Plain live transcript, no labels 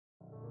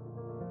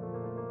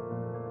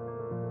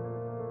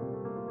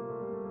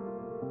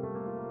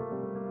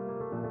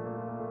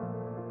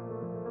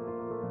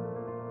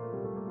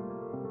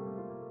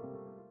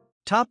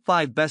Top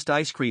 5 Best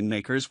Ice Cream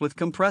Makers with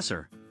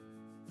Compressor.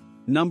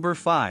 Number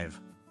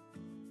 5.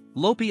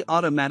 Lopie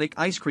Automatic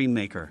Ice Cream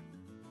Maker.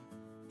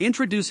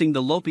 Introducing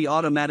the Lopie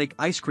Automatic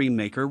Ice Cream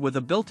Maker with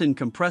a built-in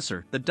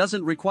compressor that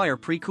doesn't require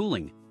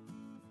pre-cooling.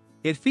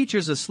 It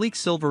features a sleek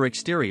silver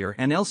exterior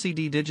and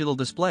LCD digital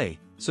display,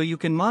 so you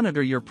can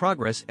monitor your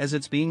progress as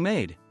it's being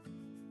made.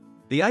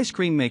 The ice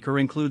cream maker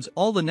includes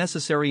all the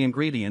necessary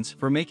ingredients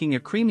for making a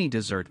creamy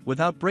dessert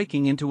without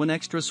breaking into an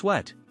extra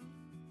sweat.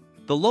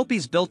 The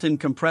Lopie's built-in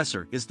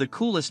compressor is the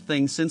coolest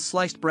thing since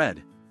sliced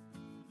bread.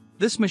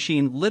 This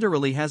machine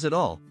literally has it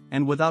all,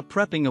 and without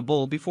prepping a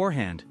bowl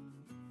beforehand.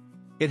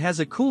 It has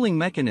a cooling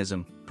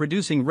mechanism,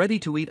 producing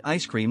ready-to-eat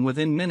ice cream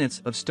within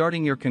minutes of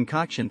starting your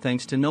concoction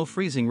thanks to no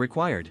freezing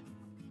required.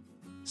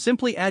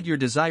 Simply add your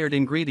desired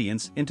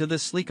ingredients into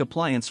this sleek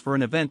appliance for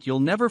an event you'll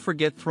never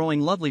forget,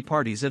 throwing lovely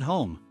parties at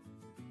home.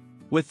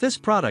 With this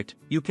product,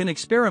 you can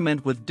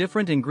experiment with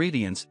different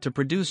ingredients to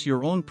produce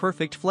your own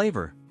perfect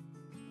flavor.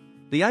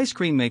 The ice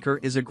cream maker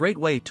is a great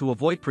way to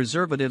avoid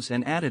preservatives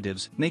and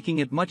additives, making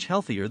it much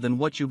healthier than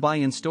what you buy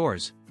in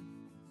stores.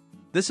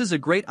 This is a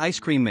great ice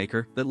cream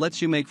maker that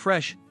lets you make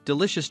fresh,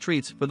 delicious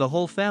treats for the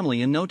whole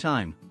family in no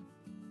time.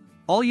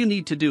 All you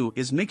need to do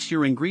is mix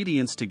your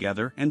ingredients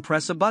together and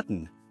press a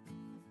button.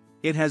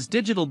 It has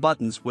digital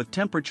buttons with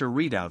temperature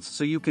readouts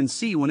so you can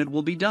see when it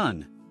will be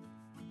done.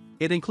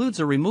 It includes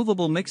a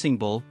removable mixing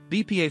bowl,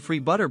 BPA-free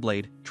butter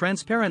blade,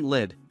 transparent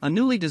lid, a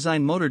newly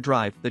designed motor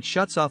drive that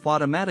shuts off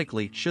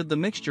automatically should the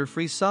mixture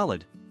freeze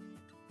solid.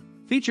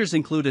 Features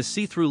include a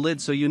see-through lid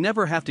so you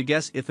never have to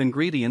guess if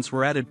ingredients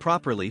were added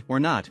properly or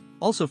not.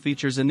 Also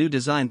features a new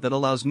design that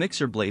allows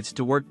mixer blades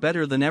to work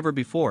better than ever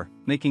before,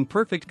 making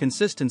perfect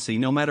consistency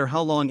no matter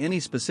how long any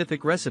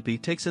specific recipe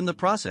takes in the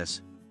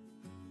process.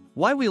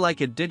 Why we like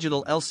it: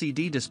 digital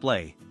LCD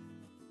display.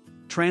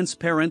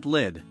 Transparent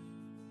lid.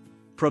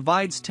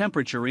 Provides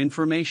temperature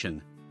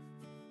information.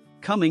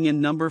 Coming in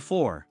number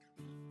 4.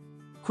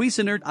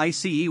 Cuisinart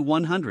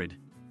ICE-100.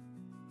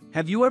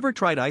 Have you ever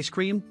tried ice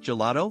cream,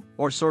 gelato,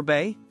 or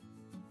sorbet?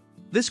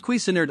 This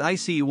Cuisinart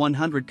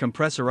ICE-100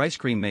 compressor ice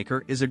cream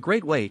maker is a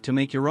great way to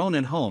make your own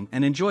at home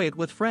and enjoy it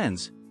with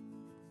friends.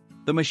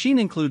 The machine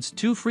includes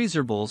 2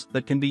 freezer bowls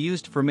that can be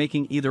used for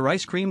making either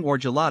ice cream or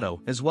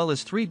gelato, as well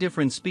as 3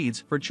 different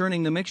speeds for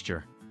churning the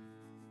mixture.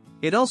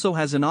 It also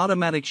has an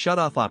automatic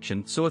shut-off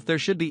option, so if there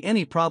should be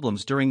any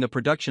problems during the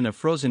production of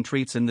frozen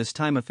treats in this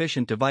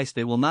time-efficient device,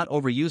 they will not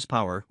overuse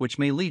power, which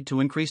may lead to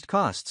increased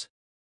costs.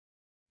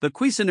 The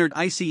Cuisinart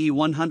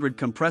ICE-100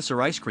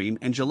 compressor ice cream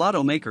and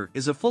gelato maker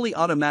is a fully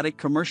automatic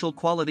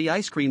commercial-quality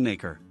ice cream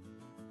maker.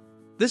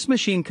 This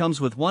machine comes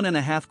with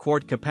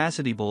 1.5-quart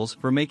capacity bowls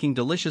for making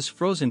delicious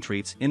frozen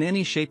treats in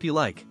any shape you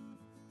like.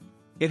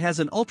 It has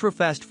an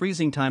ultra-fast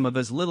freezing time of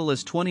as little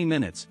as 20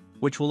 minutes,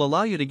 which will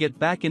allow you to get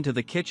back into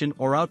the kitchen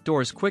or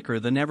outdoors quicker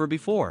than ever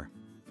before.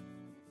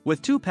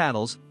 With 2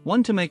 paddles,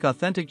 one to make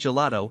authentic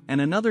gelato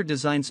and another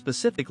designed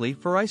specifically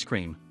for ice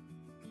cream.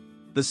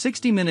 The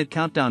 60-minute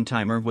countdown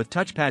timer with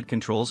touchpad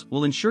controls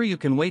will ensure you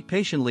can wait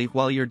patiently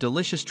while your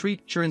delicious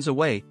treat churns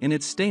away in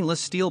its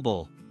stainless steel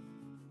bowl.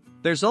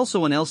 There's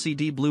also an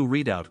LCD blue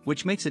readout,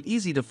 which makes it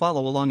easy to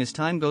follow along as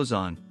time goes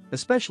on,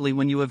 especially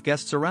when you have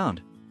guests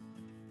around.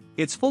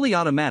 It's fully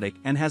automatic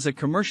and has a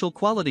commercial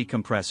quality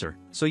compressor,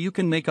 so you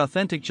can make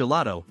authentic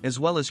gelato as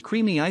well as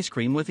creamy ice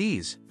cream with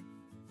ease.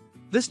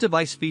 This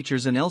device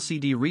features an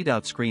LCD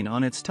readout screen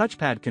on its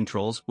touchpad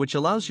controls, which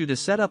allows you to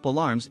set up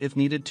alarms if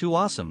needed. Too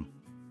awesome.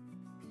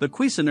 The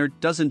Cuisinart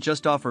doesn't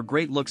just offer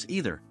great looks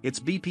either, it's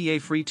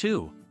BPA-free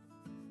too.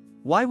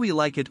 Why we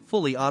like it: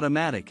 fully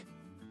automatic.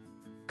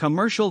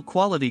 Commercial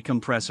quality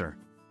compressor.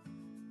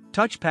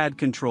 Touchpad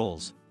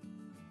controls.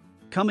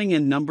 Coming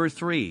in number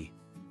 3.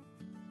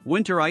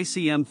 Whynter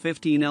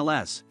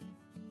ICM-15LS.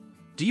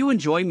 Do you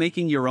enjoy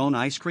making your own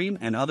ice cream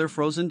and other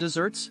frozen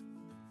desserts?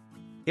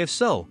 If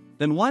so,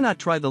 then why not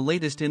try the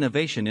latest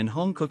innovation in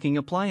home cooking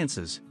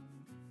appliances?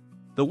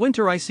 The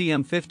Whynter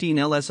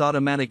ICM-15LS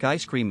automatic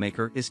ice cream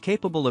maker is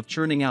capable of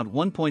churning out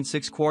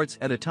 1.6 quarts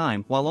at a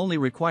time while only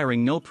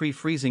requiring no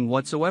pre-freezing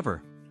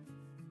whatsoever.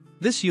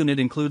 This unit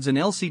includes an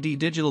LCD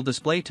digital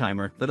display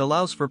timer that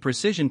allows for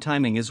precision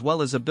timing, as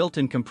well as a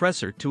built-in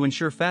compressor to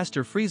ensure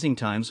faster freezing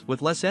times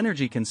with less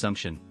energy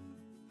consumption.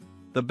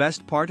 The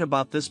best part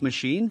about this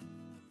machine?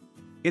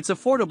 It's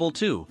affordable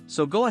too,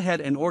 so go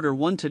ahead and order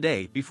one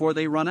today before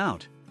they run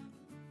out.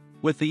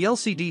 With the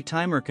LCD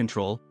timer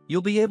control,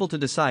 you'll be able to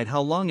decide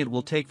how long it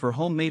will take for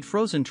homemade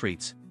frozen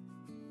treats.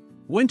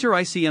 Whynter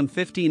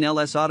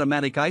ICM-15LS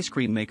automatic ice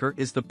cream maker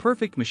is the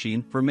perfect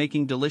machine for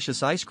making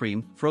delicious ice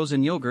cream,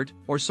 frozen yogurt,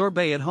 or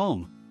sorbet at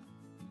home.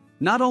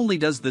 Not only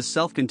does this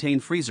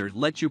self-contained freezer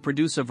let you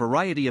produce a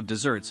variety of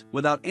desserts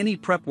without any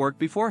prep work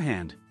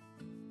beforehand,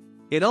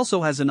 it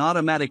also has an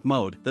automatic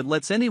mode that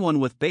lets anyone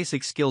with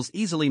basic skills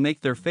easily make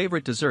their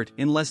favorite dessert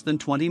in less than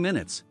 20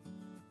 minutes.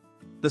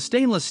 The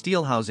stainless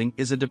steel housing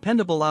is a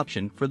dependable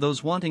option for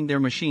those wanting their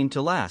machine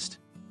to last.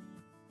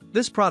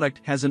 This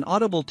product has an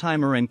audible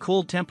timer and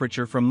cold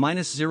temperature from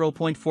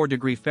 -0.4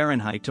 degree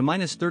Fahrenheit to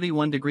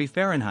 -31 degree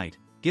Fahrenheit,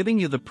 giving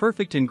you the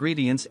perfect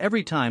ingredients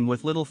every time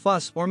with little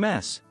fuss or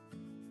mess.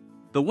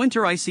 The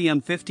Whynter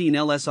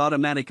ICM-15LS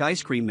automatic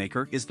ice cream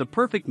maker is the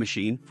perfect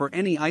machine for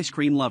any ice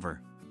cream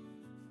lover.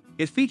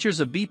 It features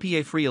a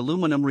BPA-free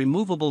aluminum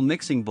removable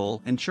mixing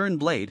bowl and churn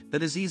blade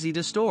that is easy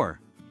to store.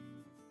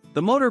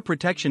 The motor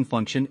protection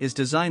function is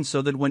designed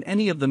so that when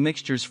any of the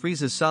mixtures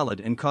freezes solid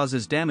and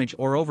causes damage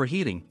or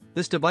overheating,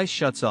 this device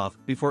shuts off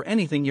before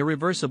anything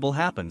irreversible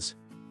happens.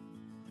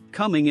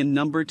 Coming in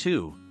number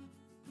 2.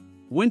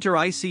 Whynter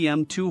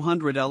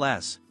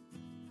ICM-200LS.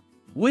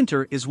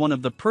 Whynter is one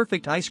of the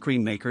perfect ice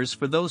cream makers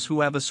for those who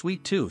have a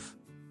sweet tooth.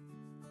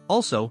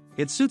 Also,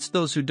 it suits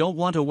those who don't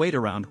want to wait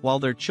around while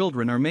their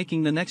children are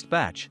making the next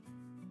batch.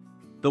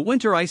 The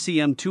Whynter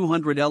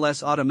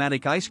ICM-200LS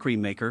automatic ice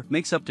cream maker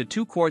makes up to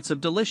 2 quarts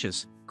of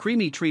delicious,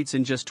 creamy treats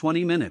in just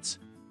 20 minutes.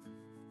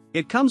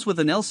 It comes with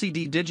an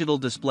LCD digital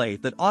display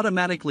that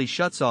automatically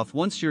shuts off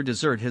once your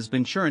dessert has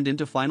been churned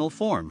into final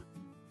form.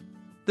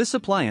 This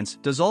appliance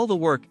does all the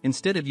work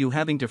instead of you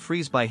having to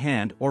freeze by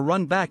hand or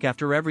run back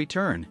after every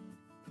turn.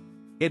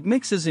 It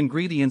mixes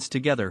ingredients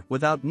together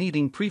without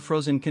needing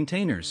pre-frozen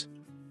containers.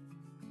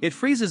 It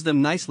freezes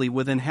them nicely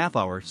within half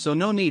hour, so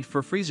no need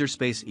for freezer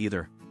space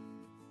either.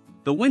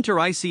 The Whynter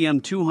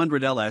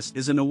ICM-200LS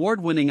is an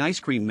award-winning ice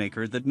cream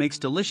maker that makes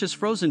delicious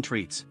frozen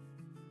treats.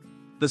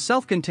 The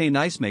self-contained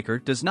ice maker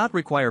does not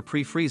require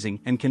pre-freezing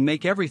and can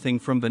make everything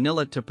from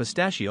vanilla to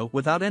pistachio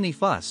without any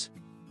fuss.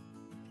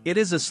 It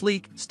is a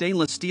sleek,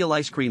 stainless steel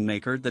ice cream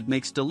maker that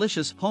makes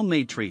delicious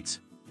homemade treats.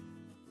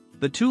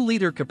 The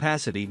 2-liter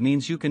capacity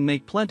means you can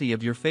make plenty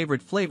of your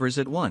favorite flavors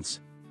at once.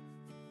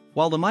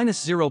 While the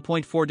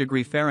 -0.4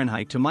 degree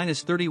Fahrenheit to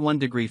 -31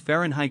 degree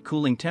Fahrenheit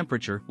cooling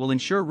temperature will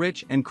ensure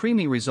rich and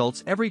creamy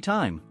results every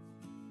time.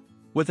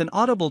 With an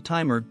audible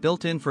timer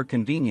built in for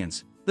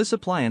convenience, this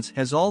appliance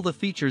has all the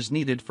features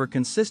needed for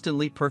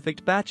consistently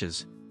perfect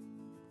batches.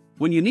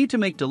 When you need to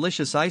make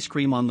delicious ice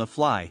cream on the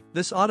fly,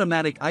 this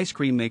automatic ice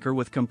cream maker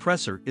with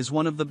compressor is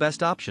one of the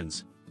best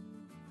options.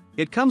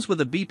 It comes with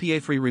a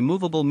BPA-free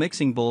removable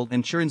mixing bowl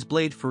and churns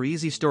blade for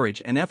easy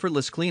storage and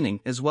effortless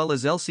cleaning, as well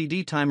as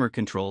LCD timer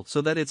control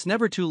so that it's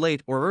never too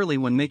late or early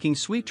when making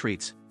sweet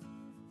treats.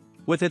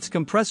 With its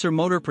compressor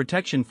motor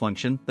protection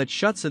function that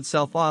shuts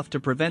itself off to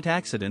prevent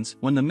accidents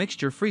when the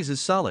mixture freezes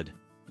solid.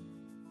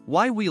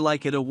 Why we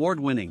like it: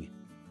 award-winning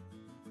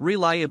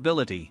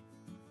reliability,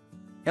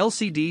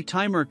 LCD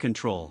timer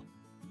control.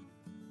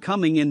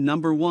 Coming in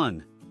number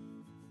 1.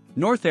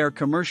 Northair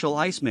Commercial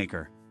Ice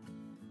Maker.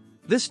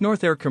 This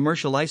Northair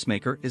commercial ice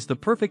maker is the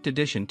perfect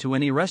addition to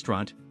any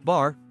restaurant,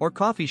 bar, or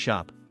coffee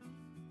shop.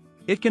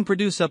 It can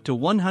produce up to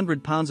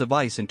 100 pounds of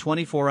ice in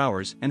 24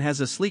 hours and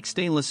has a sleek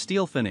stainless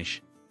steel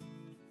finish.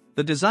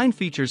 The design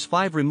features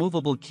 5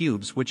 removable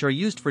cubes which are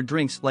used for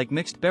drinks like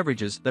mixed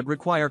beverages that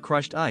require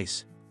crushed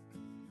ice.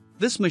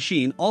 This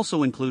machine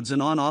also includes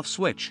an on-off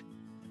switch.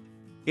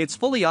 It's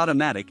fully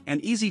automatic and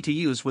easy to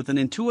use with an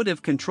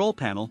intuitive control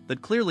panel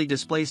that clearly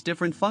displays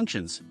different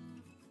functions.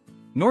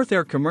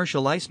 Northair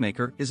Commercial Ice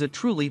Maker is a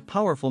truly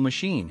powerful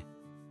machine.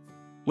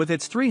 With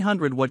its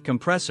 300-watt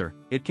compressor,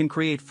 it can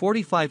create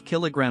 45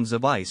 kilograms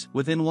of ice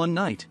within one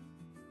night.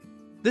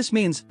 This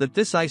means that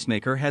this ice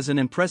maker has an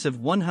impressive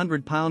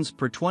 100 pounds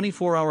per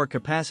 24-hour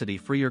capacity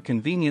for your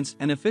convenience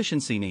and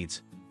efficiency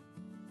needs.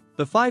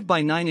 The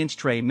 5x9-inch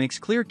tray makes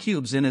clear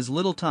cubes in as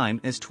little time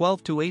as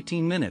 12 to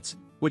 18 minutes,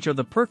 which are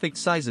the perfect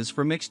sizes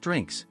for mixed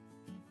drinks.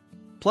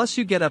 Plus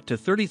you get up to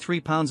 33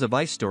 pounds of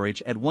ice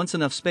storage at once,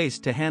 enough space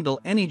to handle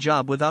any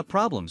job without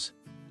problems.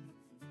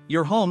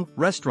 Your home,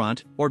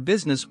 restaurant, or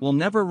business will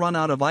never run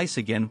out of ice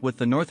again with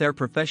the Northair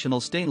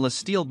Professional Stainless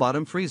Steel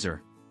Bottom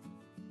Freezer.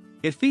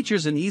 It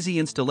features an easy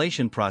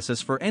installation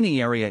process for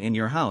any area in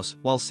your house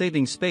while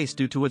saving space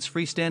due to its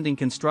freestanding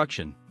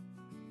construction.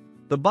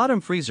 The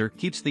bottom freezer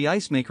keeps the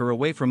ice maker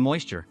away from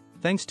moisture,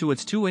 thanks to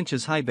its 2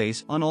 inches high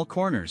base on all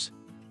corners.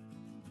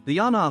 The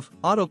on-off,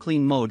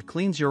 auto-clean mode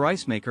cleans your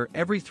ice maker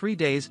every 3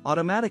 days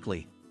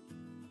automatically.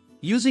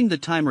 Using the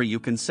timer you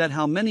can set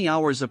how many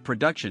hours of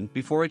production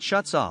before it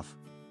shuts off.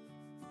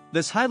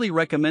 This highly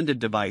recommended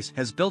device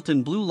has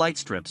built-in blue light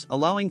strips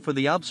allowing for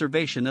the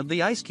observation of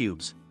the ice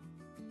cubes.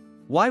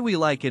 Why we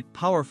like it: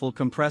 powerful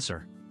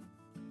compressor,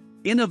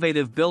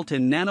 innovative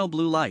built-in nano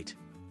blue light,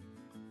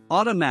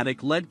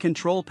 automatic LED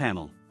control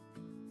panel,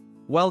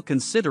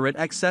 well-considerate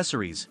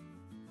accessories.